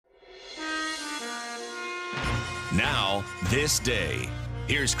Now, this day.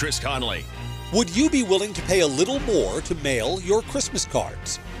 Here's Chris Conley. Would you be willing to pay a little more to mail your Christmas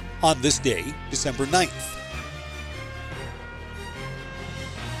cards? On this day, December 9th.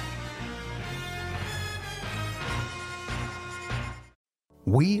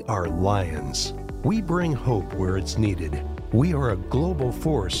 We are Lions. We bring hope where it's needed. We are a global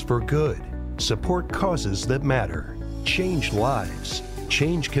force for good. Support causes that matter. Change lives.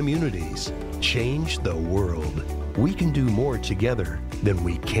 Change communities. Change the world. We can do more together than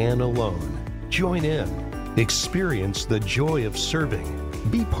we can alone. Join in. Experience the joy of serving.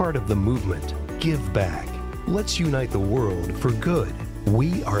 Be part of the movement. Give back. Let's unite the world for good.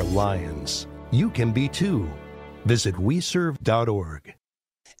 We are Lions. You can be too. Visit weserve.org.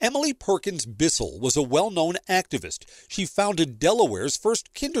 Emily Perkins Bissell was a well-known activist. She founded Delaware's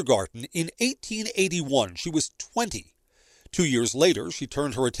first kindergarten in 1881. She was 20. 2 years later, she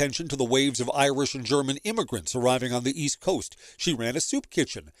turned her attention to the waves of Irish and German immigrants arriving on the East Coast. She ran a soup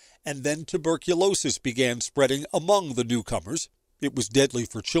kitchen, and then tuberculosis began spreading among the newcomers. It was deadly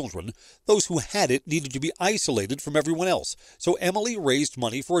for children. Those who had it needed to be isolated from everyone else, so Emily raised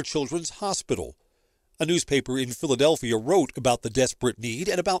money for a children's hospital. A newspaper in Philadelphia wrote about the desperate need,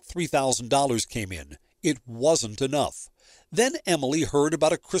 and about $3,000 came in. It wasn't enough. Then Emily heard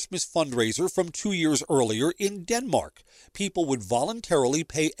about a Christmas fundraiser from 2 years earlier in Denmark. People would voluntarily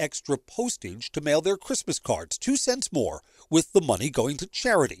pay extra postage to mail their Christmas cards, 2 cents more, with the money going to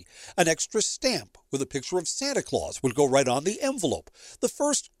charity. An extra stamp with a picture of Santa Claus would go right on the envelope. The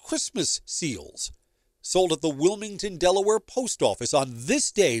first Christmas seals, sold at the Wilmington, Delaware post office on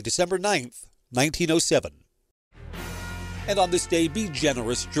this day, December 9th, 1907. And on this day, be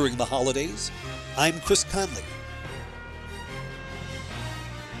generous during the holidays. I'm Chris Conley.